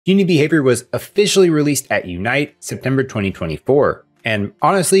Unity Behavior was officially released at Unite September 2024. And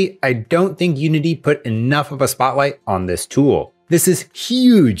honestly, I don't think Unity put enough of a spotlight on this tool. This is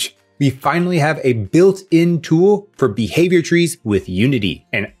huge. We finally have a built-in tool for behavior trees with Unity.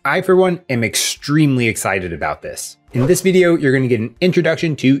 And I, for one, am extremely excited about this. In this video, you're going to get an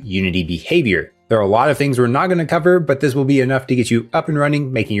introduction to Unity Behavior. There are a lot of things we're not going to cover, but this will be enough to get you up and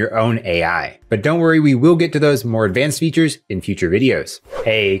running, making your own AI. But don't worry, we will get to those more advanced features in future videos.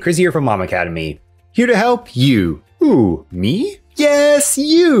 Hey, Chris here from LlamAcademy. Here to help you. Ooh, me? Yes,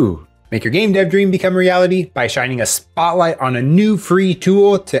 you! Make your game dev dream become reality by shining a spotlight on a new free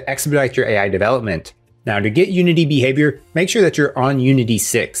tool to expedite your AI development. Now, to get Unity Behavior, make sure that you're on Unity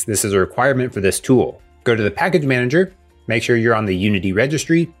 6. This is a requirement for this tool. Go to the package manager, make sure you're on the Unity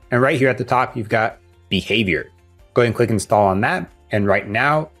registry, and right here at the top, you've got Behavior. Go ahead and click install on that. And right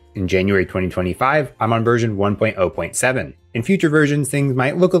now, in January 2025, I'm on version 1.0.7. In future versions, things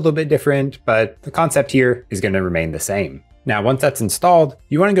might look a little bit different, but the concept here is going to remain the same. Now, once that's installed,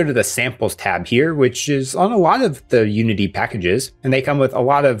 you want to go to the samples tab here, which is on a lot of the Unity packages, and they come with a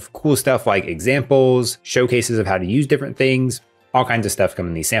lot of cool stuff like examples, showcases of how to use different things, all kinds of stuff come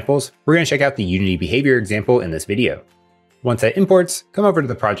in these samples. We're going to check out the Unity Behavior example in this video. Once that imports, come over to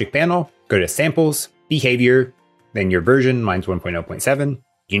the project panel, go to samples, behavior, then your version, mine's 1.0.7,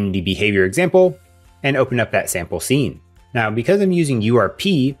 Unity Behavior example, and open up that sample scene. Now, because I'm using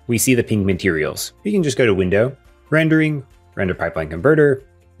URP, we see the ping materials. We can just go to Window, Rendering, Render Pipeline Converter,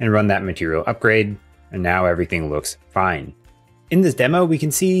 and run that material upgrade, and now everything looks fine. In this demo, we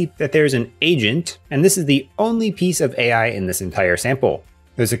can see that there's an agent, and this is the only piece of AI in this entire sample.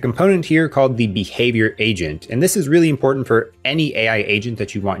 There's a component here called the behavior agent, and this is really important for any AI agent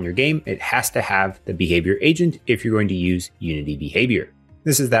that you want in your game. It has to have the behavior agent if you're going to use Unity Behavior.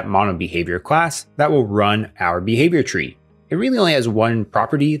 This is that mono behavior class that will run our behavior tree. It really only has one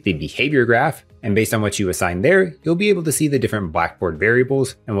property, the behavior graph, and based on what you assign there, you'll be able to see the different Blackboard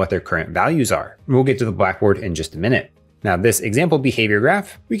variables and what their current values are. We'll get to the Blackboard in just a minute. Now, this example behavior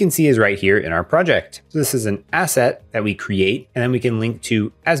graph we can see is right here in our project. So this is an asset that we create, and then we can link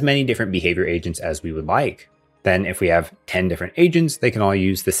to as many different behavior agents as we would like. Then if we have 10 different agents, they can all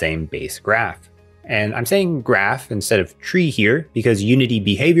use the same base graph. And I'm saying graph instead of tree here because Unity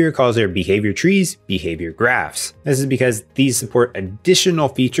Behavior calls their behavior trees behavior graphs. This is because these support additional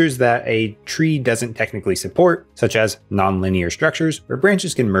features that a tree doesn't technically support, such as nonlinear structures where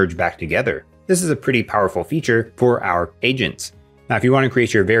branches can merge back together. This is a pretty powerful feature for our agents. Now, if you want to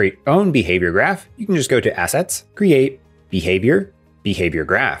create your very own behavior graph, you can just go to Assets, Create, Behavior, Behavior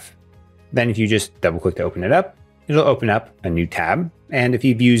Graph. Then if you just double click to open it up, it'll open up a new tab. And if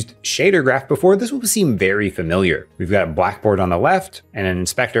you've used ShaderGraph before, this will seem very familiar. We've got a Blackboard on the left and an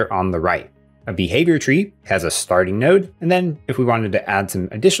inspector on the right. A behavior tree has a starting node. And then if we wanted to add some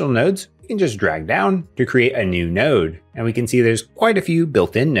additional nodes, we can just drag down to create a new node. And we can see there's quite a few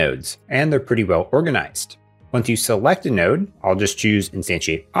built-in nodes, and they're pretty well organized. Once you select a node, I'll just choose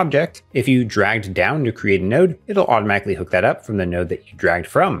Instantiate Object. If you dragged down to create a node, it'll automatically hook that up from the node that you dragged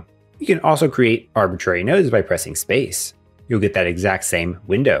from. You can also create arbitrary nodes by pressing space. You'll get that exact same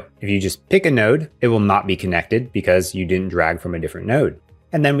window. If you just pick a node, it will not be connected because you didn't drag from a different node.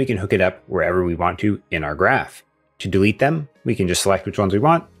 And then we can hook it up wherever we want to in our graph. To delete them, we can just select which ones we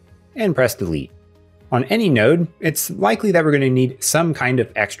want and press delete. On any node, it's likely that we're going to need some kind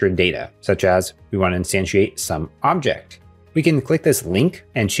of extra data, such as we want to instantiate some object. We can click this link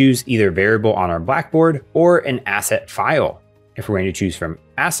and choose either variable on our Blackboard or an asset file. If we're going to choose from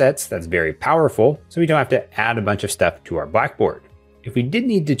assets, that's very powerful, so we don't have to add a bunch of stuff to our Blackboard. If we did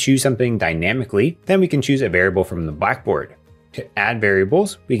need to choose something dynamically, then we can choose a variable from the Blackboard. To add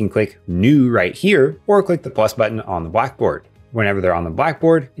variables, we can click New right here, or click the plus button on the Blackboard. Whenever they're on the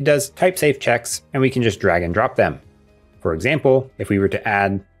Blackboard, it does type safe checks, and we can just drag and drop them. For example, if we were to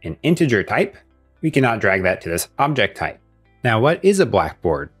add an integer type, we cannot drag that to this object type. Now, what is a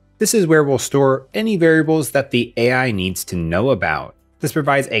Blackboard? This is where we'll store any variables that the AI needs to know about. This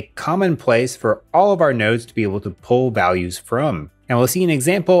provides a common place for all of our nodes to be able to pull values from. And we'll see an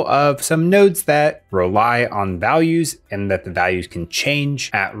example of some nodes that rely on values and that the values can change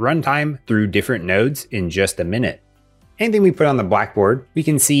at runtime through different nodes in just a minute. Anything we put on the Blackboard, we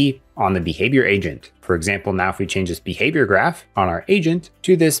can see on the behavior agent. For example, now if we change this behavior graph on our agent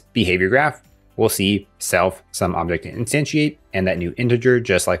to this behavior graph, we'll see self, some object to instantiate, and that new integer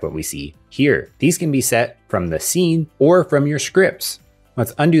just like what we see here. These can be set from the scene or from your scripts.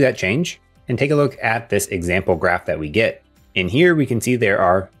 Let's undo that change and take a look at this example graph that we get. In here, we can see there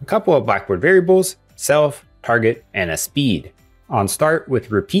are a couple of Blackboard variables, self, target, and a speed. on start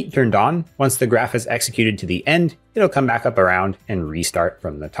with repeat turned on. Once the graph is executed to the end, it'll come back up around and restart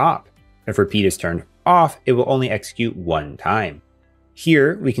from the top. If repeat is turned off, it will only execute one time.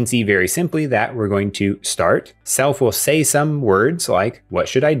 Here, we can see very simply that we're going to start. Self will say some words like, what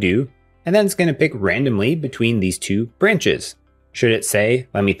should I do? And then it's going to pick randomly between these two branches. Should it say,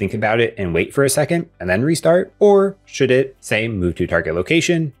 let me think about it and wait for a second and then restart? Or should it say, move to target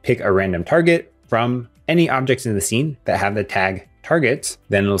location, pick a random target from any objects in the scene that have the tag targets,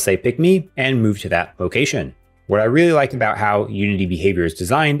 then it'll say pick me and move to that location. What I really like about how Unity behavior is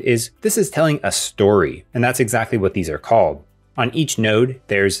designed is this is telling a story, and that's exactly what these are called. On each node,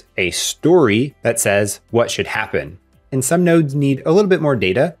 there's a story that says what should happen. And some nodes need a little bit more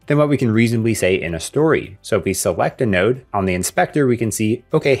data than what we can reasonably say in a story. So if we select a node on the inspector, we can see,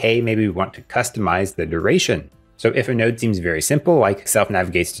 okay, hey, maybe we want to customize the duration. So if a node seems very simple, like self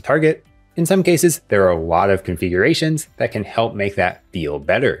navigates to target, in some cases, there are a lot of configurations that can help make that feel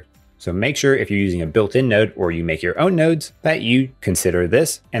better. So make sure if you're using a built-in node or you make your own nodes that you consider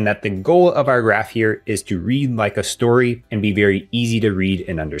this, and that the goal of our graph here is to read like a story and be very easy to read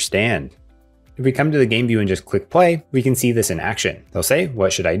and understand. If we come to the game view and just click play, we can see this in action. They'll say,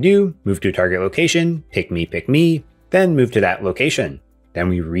 what should I do? Move to a target location, pick me, then move to that location. Then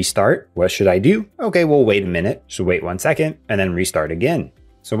we restart. What should I do? Okay, we'll wait a minute. So wait 1 second and then restart again.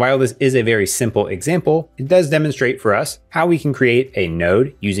 So while this is a very simple example, it does demonstrate for us how we can create a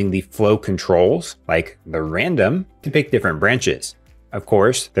node using the flow controls, like the random, to pick different branches. Of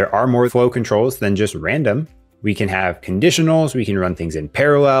course, there are more flow controls than just random. We can have conditionals, we can run things in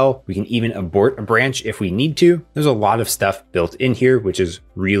parallel, we can even abort a branch if we need to. There's a lot of stuff built in here, which is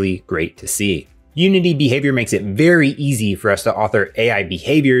really great to see. Unity behavior makes it very easy for us to author AI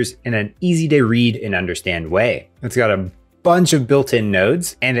behaviors in an easy to read and understand way. It's got a bunch of built-in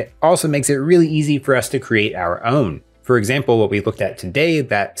nodes, and it also makes it really easy for us to create our own. For example, what we looked at today,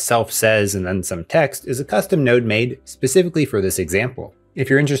 that self says and then some text, is a custom node made specifically for this example. If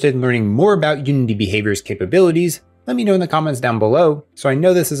you're interested in learning more about Unity behavior's capabilities, let me know in the comments down below so I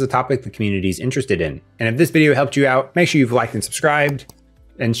know this is a topic the community is interested in. And if this video helped you out, make sure you've liked and subscribed,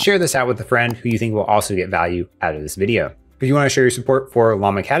 and share this out with a friend who you think will also get value out of this video. If you want to show your support for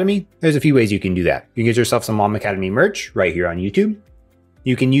LlamAcademy, there's a few ways you can do that. You can get yourself some LlamAcademy merch right here on YouTube.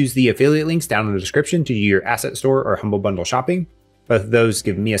 You can use the affiliate links down in the description to do your asset store or Humble Bundle shopping. Both of those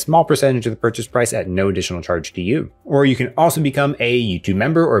give me a small percentage of the purchase price at no additional charge to you. Or you can also become a YouTube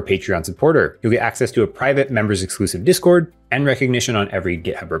member or a Patreon supporter. You'll get access to a private members exclusive Discord and recognition on every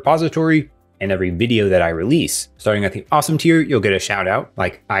GitHub repository and every video that I release. Starting at the awesome tier, you'll get a shout out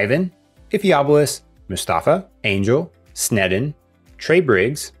like Ivan, Iphiopolis, Mustafa, Angel, Snedden, Trey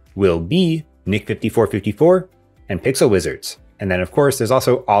Briggs, Will B, Nick5454, and Pixel Wizards. And then of course, there's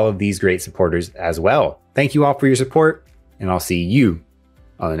also all of these great supporters as well. Thank you all for your support, and I'll see you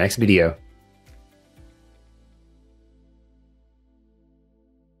on the next video.